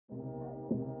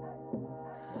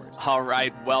All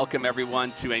right, welcome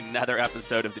everyone to another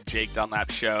episode of the Jake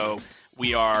Dunlap Show.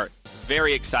 We are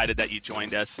very excited that you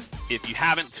joined us. If you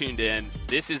haven't tuned in,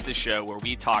 this is the show where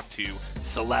we talk to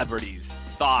celebrities,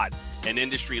 thought, and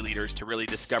industry leaders to really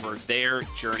discover their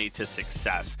journey to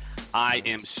success. I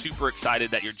am super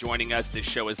excited that you're joining us. This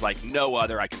show is like no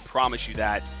other. I can promise you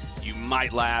that. You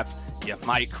might laugh, you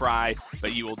might cry,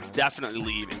 but you will definitely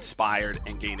leave inspired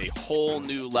and gain a whole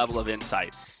new level of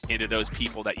insight into those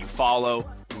people that you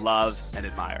follow, love, and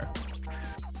admire.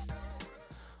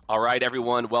 All right,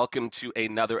 everyone, welcome to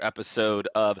another episode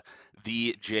of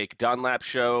the Jake Dunlap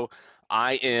Show.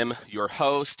 I am your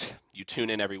host. You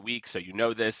tune in every week, so you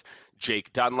know this,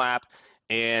 Jake Dunlap.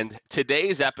 And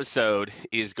today's episode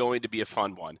is going to be a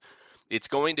fun one. It's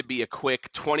going to be a quick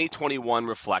 2021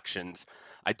 reflections.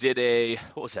 I did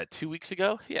what was that, 2 weeks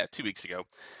ago? Yeah, 2 weeks ago.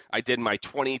 I did my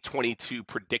 2022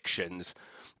 predictions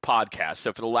podcast.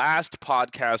 So for the last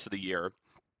podcast of the year,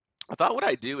 I thought what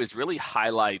I'd do is really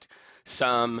highlight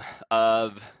some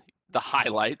of the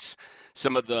highlights,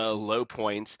 some of the low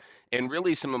points, and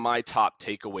really some of my top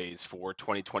takeaways for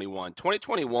 2021.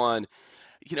 2021,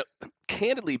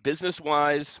 candidly,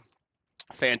 business-wise,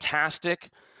 fantastic.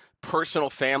 Personal,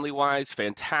 family-wise,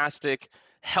 fantastic.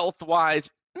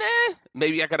 Health-wise,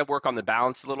 maybe I got to work on the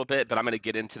balance a little bit, but I'm going to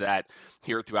get into that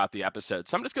here throughout the episode.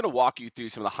 So I'm just going to walk you through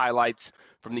some of the highlights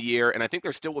from the year, and I think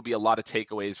there still will be a lot of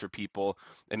takeaways for people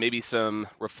and maybe some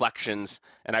reflections,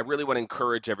 and I really want to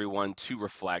encourage everyone to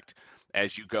reflect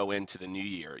as you go into the new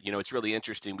year. It's really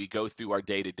interesting. We go through our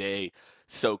day-to-day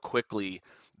so quickly.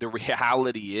 The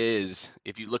reality is,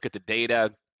 if you look at the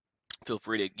data, feel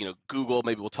free to Google,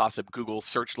 maybe we'll toss up Google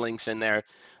search links in there.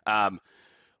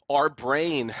 Our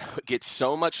brain gets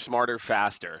so much smarter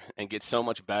faster and gets so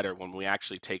much better when we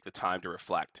actually take the time to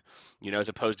reflect, as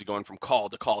opposed to going from call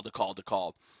to call to call to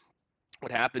call.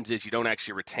 What happens is you don't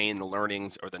actually retain the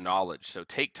learnings or the knowledge. So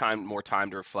take more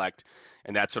time to reflect,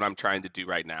 and that's what I'm trying to do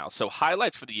right now. So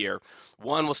highlights for the year.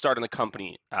 One, we'll start on the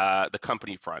company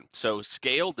front. So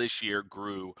Scale this year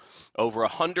grew over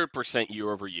 100%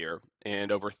 year over year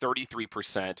and over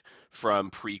 33% from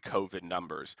pre-COVID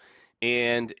numbers.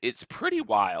 And it's pretty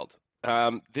wild.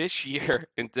 This year,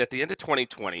 at the end of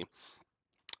 2020,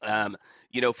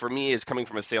 for me, is coming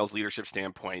from a sales leadership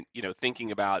standpoint,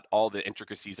 thinking about all the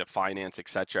intricacies of finance, et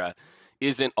cetera,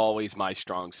 isn't always my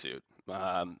strong suit.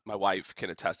 My wife can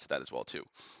attest to that as well, too.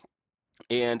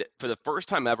 And for the first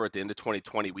time ever at the end of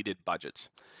 2020, we did budgets.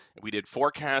 We did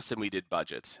forecasts and we did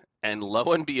budgets. And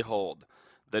lo and behold,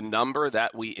 the number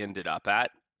that we ended up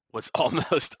at was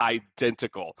almost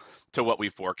identical to what we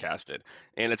forecasted.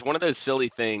 And it's one of those silly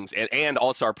things. And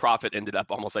also our profit ended up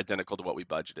almost identical to what we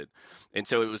budgeted. And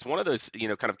so it was one of those,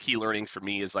 kind of key learnings for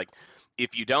me is like,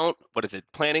 if you don't,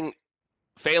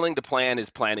 failing to plan is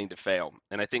planning to fail.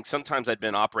 And I think sometimes I'd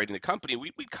been operating the company,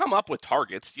 we'd come up with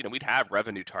targets, we'd have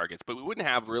revenue targets, but we wouldn't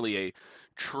have really a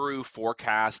true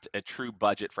forecast, a true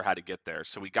budget for how to get there.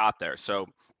 So we got there. So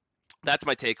that's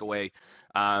my takeaway,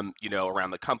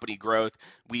 around the company growth.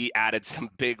 We added some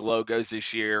big logos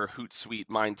this year: Hootsuite,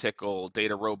 MindTickle,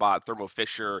 DataRobot, Thermo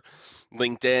Fisher,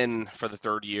 LinkedIn for the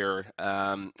third year,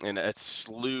 and a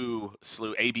slew,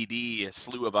 ABD, a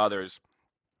slew of others.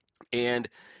 And,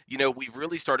 we've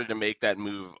really started to make that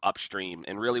move upstream.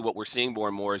 And really what we're seeing more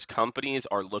and more is companies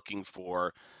are looking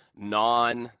for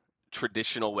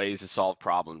non-traditional ways to solve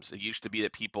problems. It used to be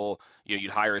that people, you'd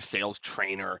hire a sales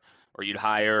trainer, or you'd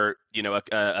hire,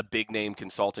 a big name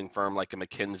consulting firm like a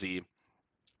McKinsey,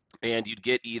 and you'd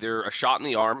get either a shot in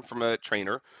the arm from a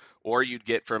trainer, or you'd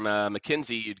get from a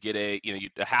McKinsey, you'd get a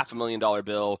 $500,000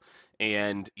 bill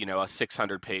and, a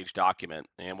 600-page document.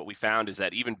 And what we found is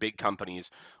that even big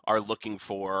companies are looking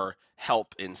for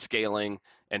help in scaling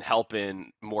and help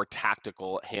in more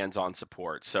tactical hands-on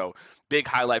support. So big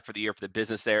highlight for the year for the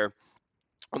business there.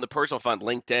 On the personal front,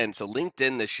 LinkedIn. So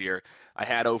LinkedIn this year, I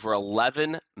had over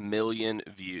 11 million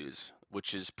views,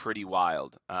 which is pretty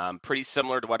wild. Pretty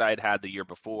similar to what I had the year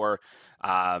before.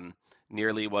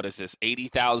 Nearly,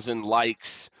 80,000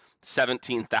 likes,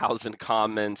 17,000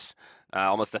 comments,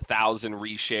 almost 1,000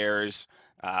 reshares,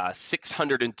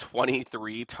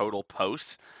 623 total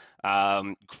posts.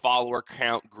 Follower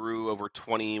count grew over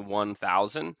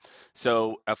 21,000.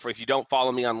 So if you don't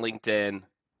follow me on LinkedIn,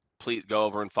 please go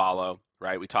over and follow.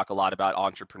 Right? We talk a lot about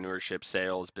entrepreneurship,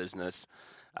 sales, business,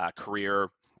 career.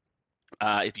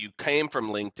 If you came from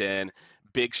LinkedIn,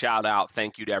 big shout out.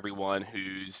 Thank you to everyone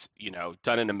who's,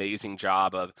 done an amazing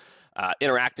job of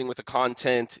interacting with the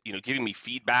content, giving me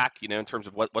feedback, in terms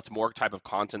of what's more type of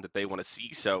content that they want to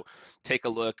see. So take a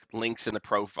look, links in the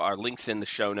profile, links in the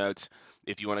show notes.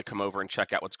 if you want to come over and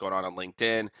check out what's going on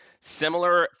LinkedIn.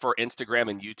 Similar for Instagram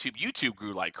and YouTube. YouTube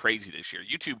grew like crazy this year.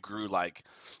 YouTube grew like,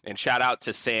 and shout out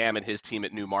to Sam and his team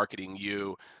at New Marketing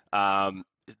U. I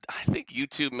think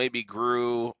YouTube maybe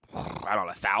grew, I don't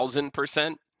know,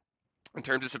 1,000% in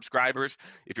terms of subscribers.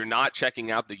 If you're not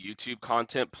checking out the YouTube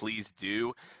content, please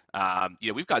do.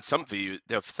 We've got some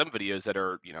videos that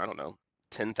are, I don't know,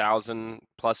 10,000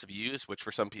 plus views, which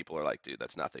for some people are like, dude,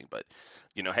 that's nothing. But,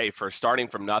 hey, for starting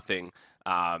from nothing,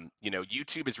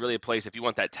 YouTube is really a place if you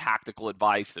want that tactical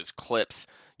advice, those clips.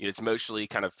 It's mostly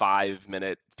kind of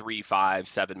 5-minute, 3, 5,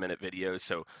 7-minute videos.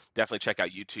 So definitely check out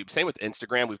YouTube. Same with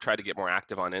Instagram. We've tried to get more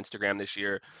active on Instagram this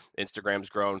year. Instagram's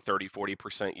grown 30,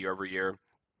 40% year over year.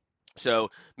 So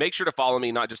make sure to follow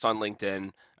me, not just on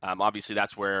LinkedIn. Obviously,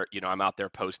 that's where I'm out there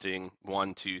posting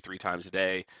 1, 2, 3 times a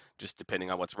day, just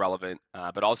depending on what's relevant.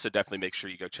 But also definitely make sure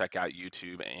you go check out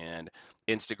YouTube and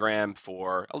Instagram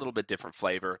for a little bit different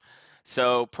flavor.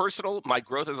 So personal, my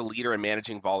growth as a leader in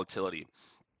managing volatility.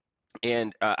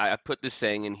 And I put this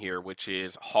saying in here, which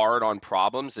is hard on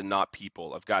problems and not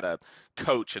people. I've got a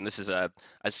coach, and this is a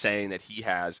saying that he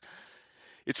has.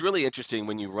 It's really interesting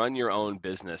when you run your own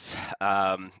business.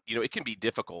 It can be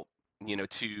difficult,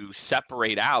 to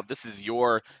separate out. This is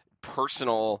your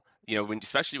personal,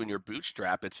 especially when you're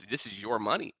bootstrap. This is your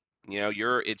money.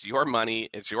 It's your money.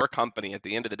 It's your company. At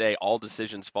the end of the day, all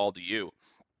decisions fall to you.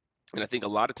 And I think a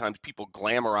lot of times people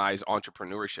glamorize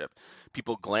entrepreneurship.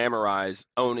 People glamorize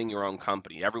owning your own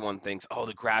company. Everyone thinks, oh,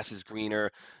 the grass is greener.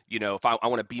 If I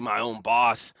want to be my own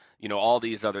boss, all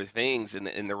these other things. And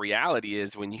the reality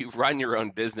is when you run your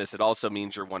own business, it also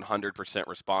means you're 100%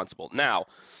 responsible. Now,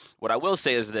 what I will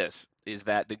say is this, is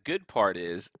that the good part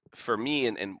is for me,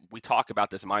 and we talk about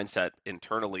this mindset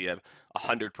internally of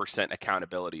 100%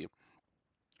 accountability.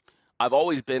 I've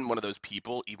always been one of those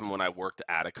people, even when I worked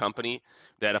at a company,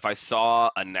 that if I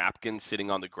saw a napkin sitting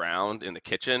on the ground in the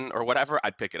kitchen or whatever,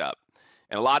 I'd pick it up.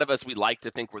 And a lot of us, we like to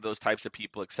think we're those types of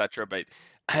people, etc. But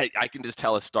I can just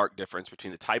tell a stark difference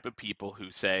between the type of people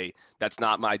who say, that's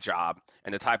not my job,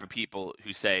 and the type of people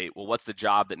who say, well, what's the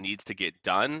job that needs to get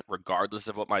done, regardless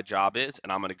of what my job is,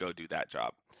 and I'm going to go do that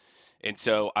job. And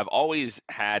so I've always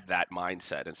had that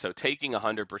mindset. And so taking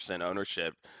 100%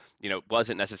 ownership,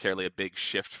 wasn't necessarily a big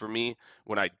shift for me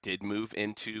when I did move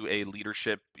into a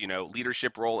leadership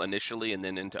role initially and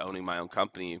then into owning my own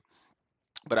company.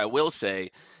 But I will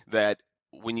say that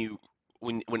when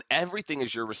everything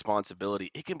is your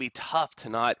responsibility, it can be tough to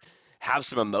not have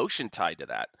some emotion tied to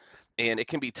that. And it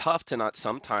can be tough to not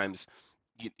sometimes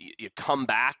you come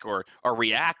back or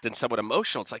react and somewhat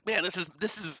emotional. It's like, man, this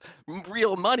is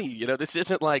real money. This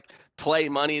isn't like play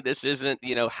money. This isn't,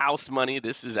 house money.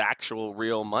 This is actual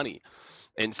real money.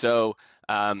 And so,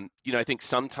 I think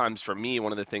sometimes for me,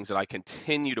 one of the things that I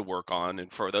continue to work on,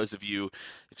 and for those of you,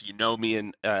 if you know me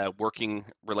in working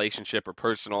relationship or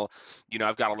personal,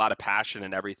 I've got a lot of passion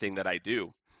in everything that I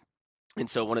do. And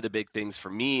so one of the big things for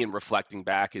me in reflecting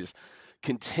back is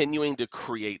continuing to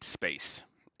create space.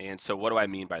 And so what do I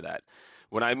mean by that?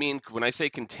 When I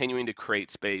say continuing to create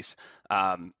space,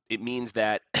 it means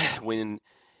that when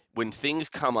things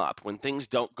come up, when things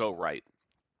don't go right,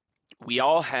 we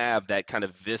all have that kind of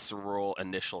visceral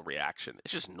initial reaction.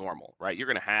 It's just normal, right? You're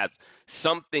going to have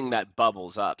something that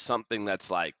bubbles up, something that's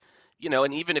like,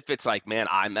 and even if it's like, man,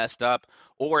 I messed up,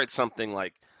 or it's something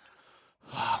like,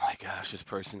 oh my gosh, this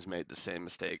person's made the same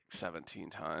mistake 17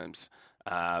 times.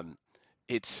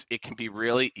 It can be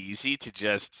really easy to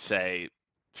just say,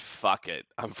 fuck it,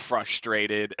 I'm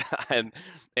frustrated and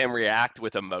react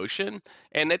with emotion.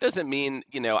 And it doesn't mean,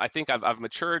 I think I've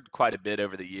matured quite a bit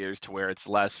over the years to where it's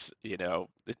less,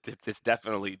 it's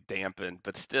definitely dampened,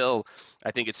 but still,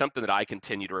 I think it's something that I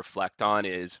continue to reflect on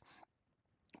is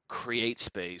create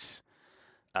space.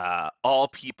 All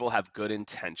people have good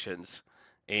intentions,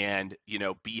 and,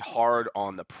 be hard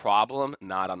on the problem,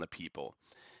 not on the people.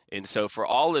 And so for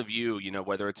all of you,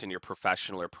 whether it's in your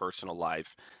professional or personal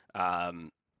life,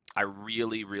 I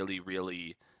really, really,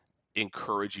 really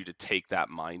encourage you to take that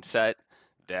mindset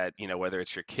that, whether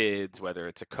it's your kids, whether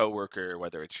it's a coworker,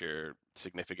 whether it's your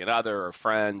significant other or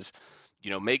friends,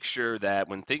 make sure that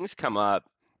when things come up,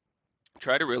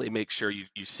 try to really make sure you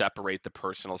separate the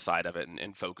personal side of it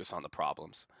and focus on the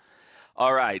problems.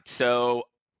 All right, so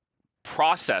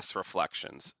process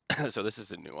reflections. So this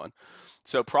is a new one.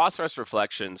 So process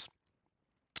reflections,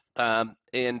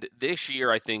 and this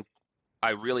year I think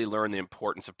I really learned the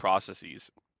importance of processes.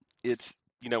 It's,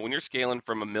 when you're scaling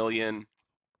from 1 million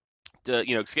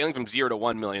to, scaling from 0 to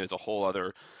 1 million is a whole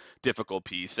other difficult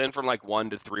piece. Then from like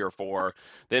 1 to 3 or 4,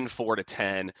 then 4 to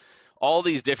 10. all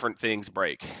these different things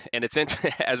break. And it's as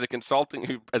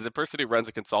as a person who runs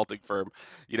a consulting firm,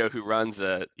 who runs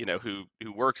who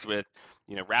works with,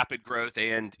 rapid growth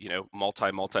and,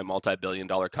 multi-billion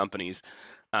dollar companies.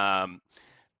 Um,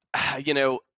 you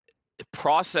know,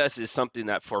 process is something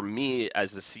that for me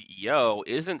as a CEO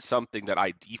isn't something that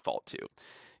I default to.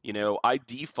 I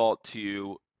default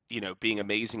to, being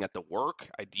amazing at the work.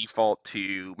 I default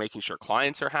to making sure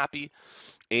clients are happy.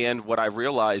 And what I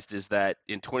realized is that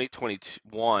in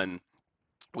 2021,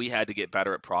 we had to get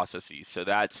better at processes. So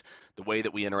that's the way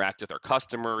that we interact with our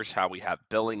customers, how we have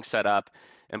billing set up.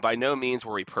 And by no means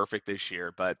were we perfect this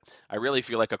year, but I really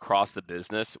feel like across the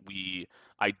business, we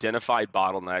identified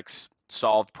bottlenecks,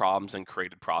 solved problems, and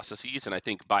created processes. And I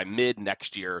think by mid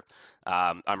next year,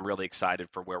 I'm really excited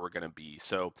for where we're going to be.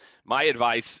 So my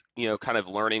advice, kind of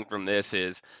learning from this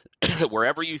is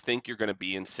wherever you think you're going to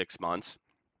be in 6 months,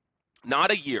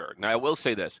 not a year. Now, I will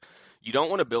say this. You don't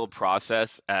want to build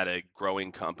process at a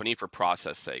growing company for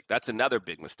process sake. That's another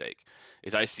big mistake.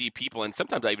 Is I see people, and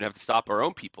sometimes I even have to stop our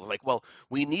own people. Like, well,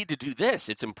 we need to do this.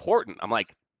 It's important. I'm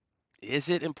like, is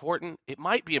it important? It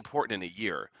might be important in a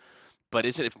year, but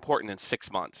is it important in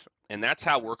 6 months? And that's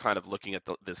how we're kind of looking at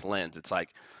this lens. It's like,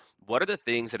 what are the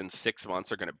things that in 6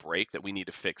 months are going to break that we need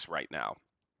to fix right now?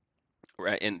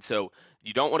 Right. And so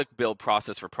you don't want to build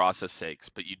process for process sakes,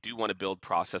 but you do want to build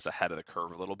process ahead of the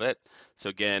curve a little bit. So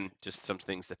again, just some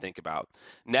things to think about.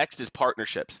 Next is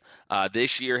partnerships.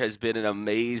 This year has been an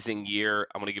amazing year.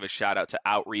 I want to give a shout out to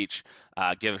Outreach,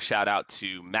 give a shout out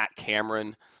to Matt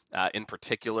Cameron. In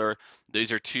particular,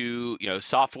 these are two,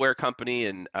 software company,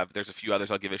 and there's a few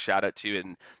others I'll give a shout out to,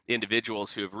 and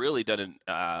individuals who have really done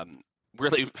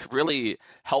really, really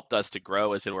helped us to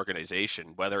grow as an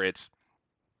organization, whether it's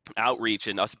Outreach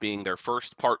and us being their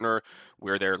first partner.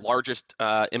 We're their largest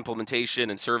implementation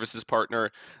and services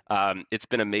partner. It's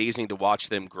been amazing to watch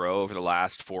them grow over the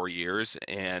last 4 years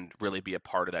and really be a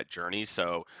part of that journey.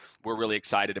 So we're really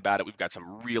excited about it. We've got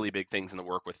some really big things in the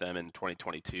work with them in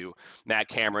 2022. Matt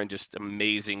Cameron, just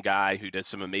amazing guy who does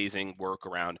some amazing work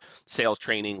around sales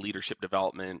training, leadership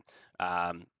development,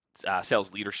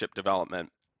 sales leadership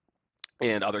development,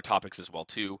 and other topics as well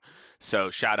too. So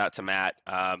shout out to Matt.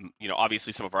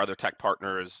 Obviously some of our other tech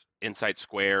partners, Insight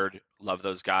Squared, love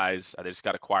those guys. They just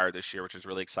got acquired this year, which is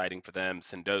really exciting for them.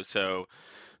 Sendoso,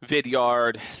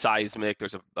 Vidyard, Seismic,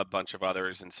 there's a bunch of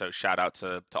others. And so shout out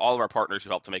to all of our partners who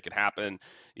helped to make it happen.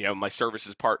 My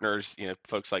services partners,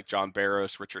 folks like John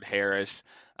Barros, Richard Harris,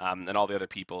 and all the other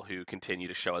people who continue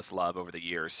to show us love over the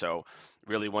years. So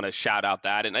really want to shout out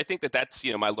that. And I think that's,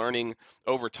 my learning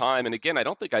over time. And again, I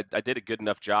don't think I did a good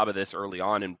enough job of this early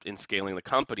on in scaling the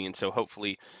company. And so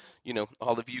hopefully,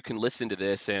 all of you can listen to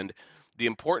this, and the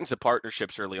importance of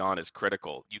partnerships early on is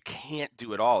critical. You can't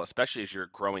do it all, especially as you're a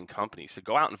growing company. So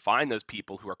go out and find those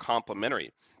people who are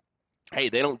complementary. Hey,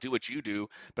 they don't do what you do,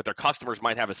 but their customers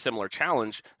might have a similar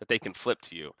challenge that they can flip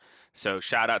to you. So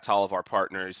shout out to all of our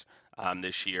partners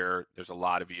this year. There's a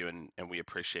lot of you, and we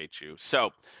appreciate you.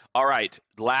 So, all right,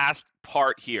 last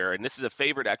part here, and this is a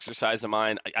favorite exercise of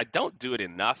mine. I don't do it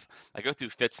enough. I go through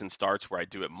fits and starts where I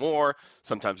do it more.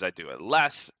 Sometimes I do it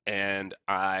less, and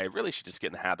I really should just get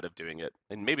in the habit of doing it.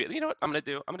 And maybe, you know what I'm going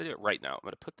to do? I'm going to do it right now. I'm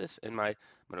going to put this in I'm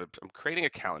creating a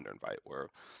calendar invite where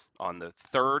on the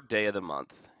third day of the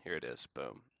month, here it is,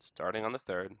 boom, starting on the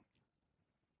 3rd,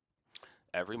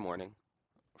 every morning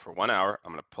for 1 hour,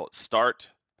 I'm going to pull start,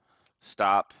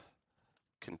 stop,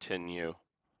 continue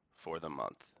for the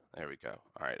month. There we go.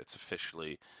 All right, it's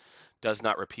officially does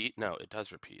not repeat. No, it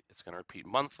does repeat. It's going to repeat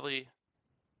monthly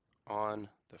on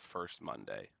the first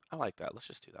Monday. I like that. Let's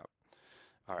just do that.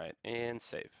 All right, and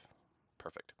save.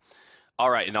 Perfect. All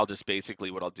right, and I'll just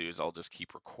basically what I'll do is I'll just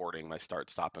keep recording my start,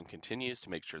 stop, and continues to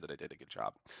make sure that I did a good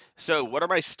job. So what are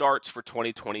my starts for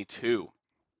 2022?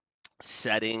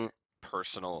 Setting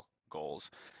personal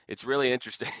goals. It's really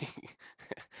interesting.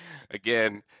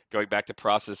 Again, going back to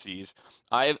processes,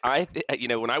 when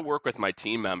I work with my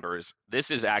team members,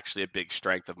 this is actually a big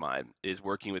strength of mine, is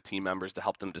working with team members to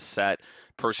help them to set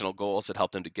personal goals that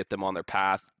help them to get them on their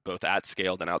path, both at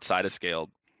scale and outside of scale.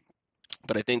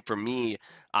 But I think for me,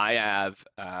 I've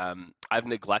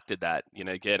neglected that.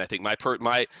 Again, I think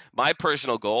my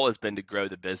personal goal has been to grow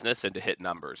the business and to hit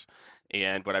numbers.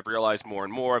 And what I've realized more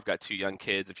and more, I've got two young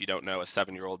kids. If you don't know, a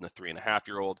 7-year-old and a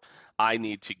 3.5-year-old. I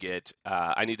need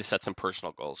to set some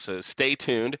personal goals. So stay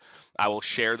tuned. I will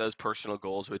share those personal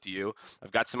goals with you.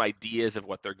 I've got some ideas of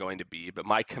what they're going to be, but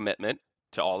my commitment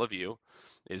to all of you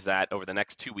is that over the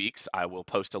next 2 weeks, I will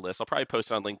post a list. I'll probably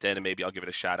post it on LinkedIn, and maybe I'll give it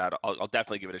a shout out. I'll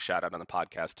definitely give it a shout out on the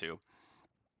podcast too.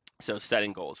 So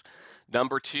setting goals.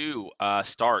 Number 2,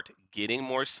 start getting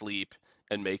more sleep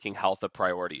and making health a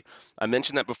priority. I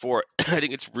mentioned that before. I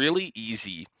think it's really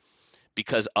easy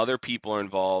because other people are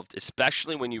involved,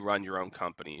 especially when you run your own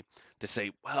company, to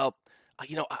say, well,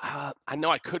 I know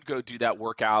I could go do that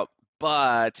workout,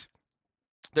 but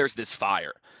there's this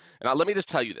fire. And let me just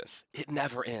tell you this, it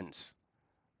never ends.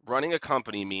 Running a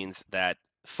company means that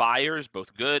fires,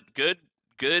 both good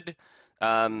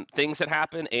things that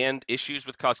happen and issues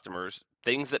with customers,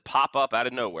 things that pop up out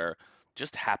of nowhere,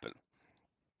 just happen.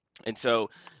 And so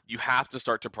you have to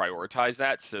start to prioritize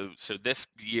that. So this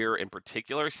year in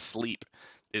particular, sleep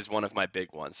is one of my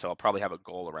big ones. So I'll probably have a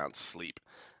goal around sleep.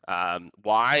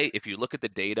 Why? If you look at the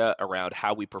data around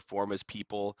how we perform as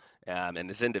people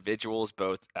and as individuals,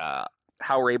 both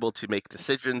how we're able to make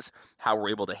decisions, how we're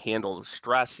able to handle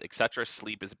stress, etc.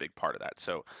 Sleep is a big part of that.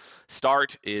 So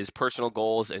start is personal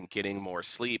goals and getting more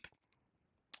sleep.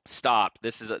 Stop.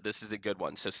 This is a good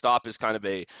one. So stop is kind of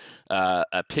a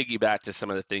piggyback to some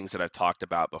of the things that I've talked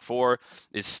about before.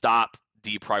 Is stop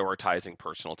deprioritizing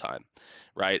personal time,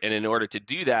 right? And in order to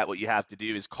do that, what you have to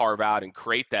do is carve out and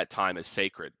create that time as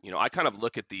sacred. I kind of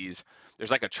look at these. There's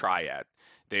like a triad.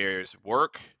 There's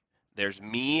work. There's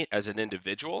me as an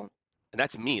individual, and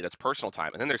that's me. That's personal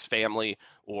time. And then there's family,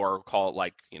 or call it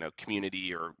like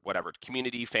community or whatever.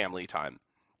 Community, family time.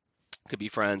 Could be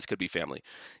friends, could be family.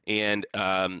 And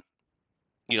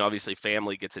obviously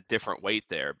family gets a different weight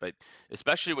there, but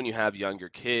especially when you have younger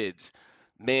kids,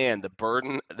 man, the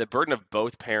burden of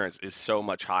both parents is so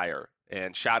much higher.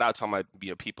 And shout out to all my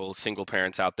people, single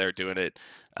parents out there doing it.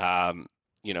 My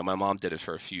mom did it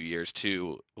for a few years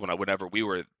too, whenever we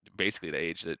were basically the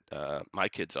age that my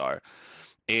kids are.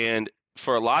 And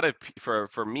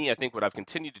for me, I think what I've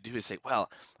continued to do is say,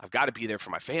 well, I've got to be there for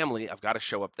my family. I've got to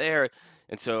show up there.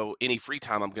 And so any free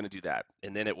time, I'm going to do that.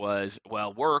 And then it was,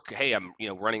 well, work. Hey, I'm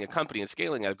running a company and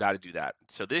scaling. I've got to do that.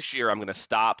 So this year, I'm going to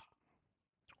stop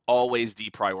always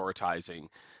deprioritizing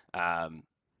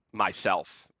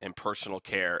myself and personal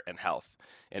care and health.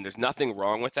 And there's nothing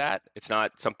wrong with that. It's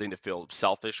not something to feel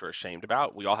selfish or ashamed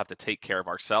about. We all have to take care of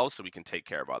ourselves so we can take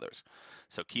care of others.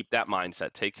 So keep that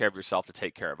mindset. Take care of yourself to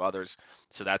take care of others.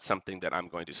 So that's something that I'm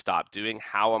going to stop doing.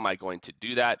 How am I going to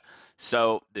do that?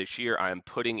 So this year I'm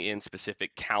putting in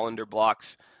specific calendar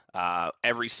blocks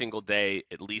every single day,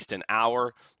 at least an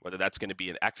hour, whether that's going to be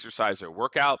an exercise or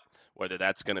workout, whether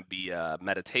that's going to be a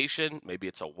meditation, maybe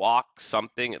it's a walk,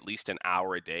 something, at least an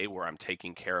hour a day where I'm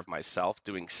taking care of myself,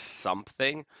 doing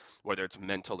something, whether it's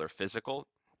mental or physical.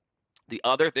 The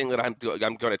other thing that I'm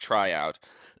going to try out,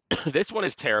 this one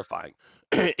is terrifying,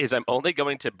 is I'm only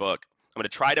going to book, I'm going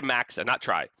to try to max, not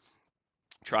try.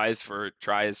 Try is for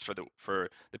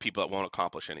the people that won't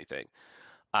accomplish anything.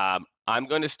 I'm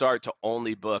going to start to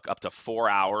only book up to 4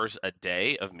 hours a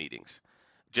day of meetings.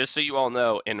 Just so you all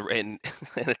know, in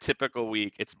a typical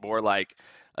week, it's more like,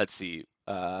 let's see,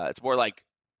 it's more like,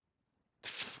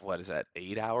 what is that,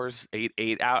 8 hours,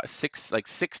 8 hours,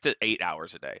 6 to 8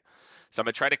 hours a day. So I'm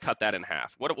gonna try to cut that in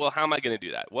half. How am I gonna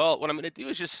do that? Well, what I'm gonna do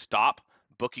is just stop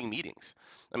booking meetings.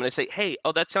 I'm going to say, hey,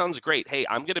 oh, that sounds great. Hey,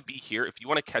 I'm going to be here. If you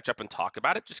want to catch up and talk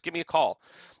about it, just give me a call.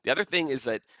 The other thing is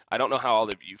that I don't know how all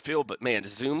of you feel, but man,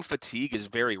 Zoom fatigue is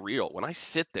very real. When I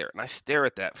sit there and I stare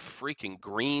at that freaking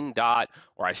green dot,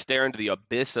 or I stare into the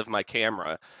abyss of my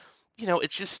camera,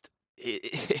 it's just,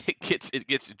 it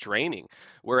gets draining.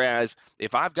 Whereas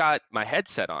if I've got my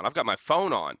headset on, I've got my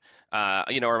phone on,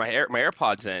 or my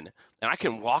AirPods in, and I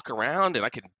can walk around and I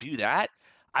can do that,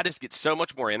 I just get so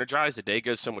much more energized. The day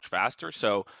goes so much faster.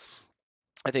 So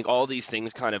I think all these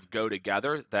things kind of go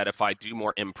together, that if I do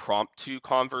more impromptu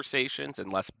conversations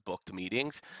and less booked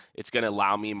meetings, it's going to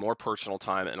allow me more personal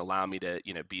time and allow me to,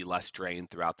 be less drained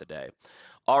throughout the day.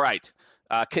 All right.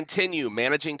 Continue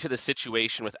managing to the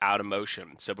situation without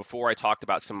emotion. So before I talked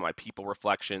about some of my people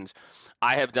reflections,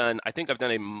 this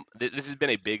has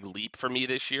been a big leap for me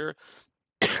this year.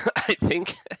 I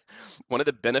think one of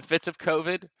the benefits of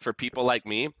COVID for people like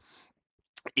me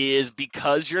is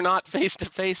because you're not face to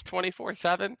face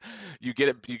 24/7, you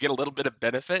get a little bit of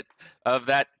benefit of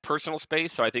that personal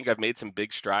space. So I think I've made some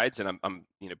big strides, and I'm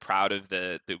proud of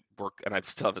the work, and I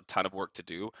still have a ton of work to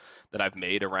do that I've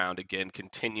made around, again,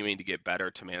 continuing to get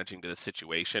better to managing to the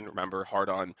situation. Remember, hard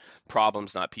on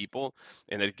problems, not people.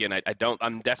 And again,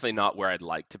 I'm definitely not where I'd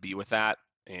like to be with that.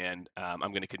 And I'm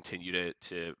going to continue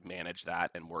to manage that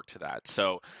and work to that.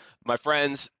 So my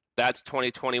friends, that's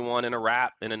 2021 in a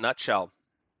wrap, in a nutshell.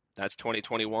 That's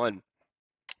 2021.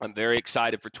 I'm very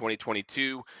excited for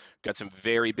 2022. Got some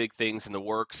very big things in the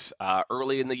works.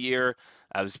 Early in the year,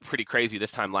 I was pretty crazy.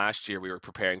 This time last year, we were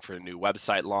preparing for a new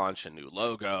website launch, a new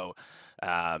logo,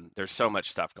 There's so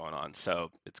much stuff going on,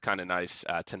 so it's kind of nice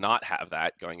to not have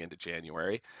that going into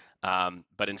January.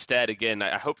 But instead, again,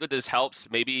 I hope that this helps.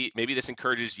 Maybe this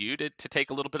encourages you to take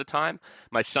a little bit of time.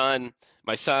 My son,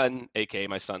 aka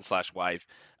my son/wife,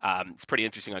 it's pretty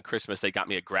interesting. On Christmas, they got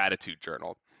me a gratitude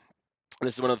journal.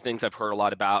 This is one of the things I've heard a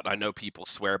lot about. I know people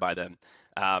swear by them.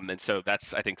 And so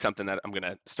that's, I think, something that I'm going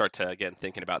to start to, again,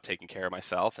 thinking about taking care of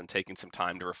myself and taking some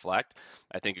time to reflect.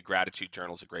 I think a gratitude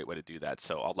journal is a great way to do that.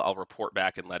 So I'll report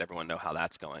back and let everyone know how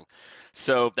that's going.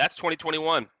 So that's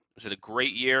 2021. Was it a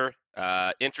great year?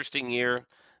 Interesting year.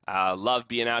 Love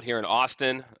being out here in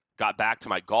Austin. Got back to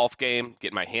my golf game,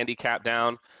 getting my handicap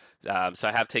down. So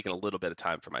I have taken a little bit of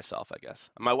time for myself, I guess.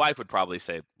 My wife would probably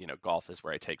say, golf is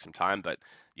where I take some time, but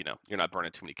you're not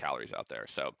burning too many calories out there.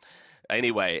 So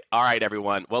anyway, all right,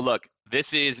 everyone. Well, look,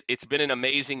 it's been an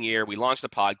amazing year. We launched a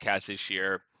podcast this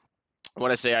year. I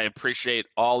want to say I appreciate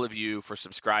all of you for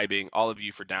subscribing, all of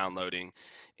you for downloading.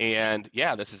 And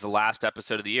yeah, this is the last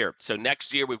episode of the year. So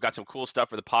next year, we've got some cool stuff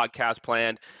for the podcast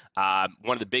planned.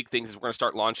 One of the big things is we're going to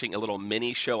start launching a little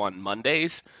mini show on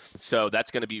Mondays. So that's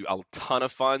going to be a ton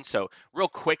of fun. So real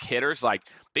quick hitters, like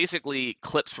basically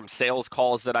clips from sales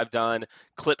calls that I've done,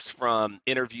 clips from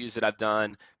interviews that I've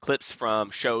done, clips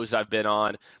from shows I've been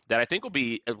on that I think will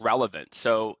be relevant.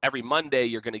 So every Monday,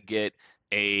 you're going to get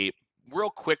a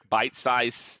real quick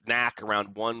bite-sized snack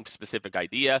around one specific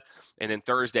idea. And then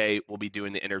Thursday, we'll be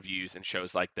doing the interviews and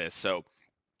shows like this. So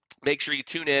make sure you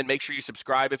tune in, make sure you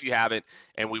subscribe if you haven't,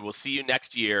 and we will see you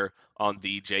next year on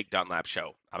the Jake Dunlap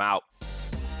Show. I'm out.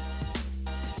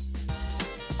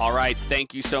 All right,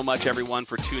 thank you so much, everyone,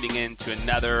 for tuning in to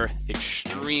another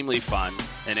extremely fun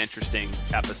and interesting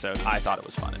episode. I thought it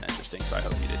was fun and interesting, so I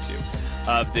hope you did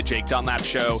too, of the Jake Dunlap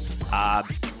Show.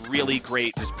 Really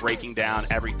great, just breaking down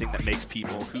everything that makes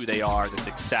people who they are, the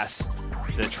success,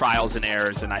 the trials and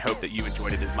errors, and I hope that you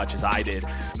enjoyed it as much as I did.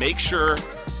 Make sure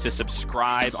to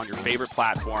subscribe on your favorite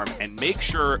platform, and make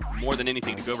sure, more than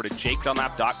anything, to go over to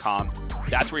jakedunlap.com.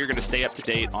 That's where you're going to stay up to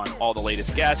date on all the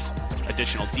latest guests,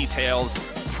 additional details,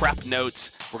 prep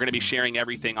notes. We're going to be sharing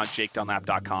everything on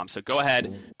jakedunlap.com. So go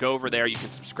ahead, go over there. You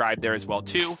can subscribe there as well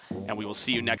too, and we will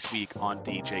see you next week on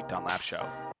the Jake Dunlap Show.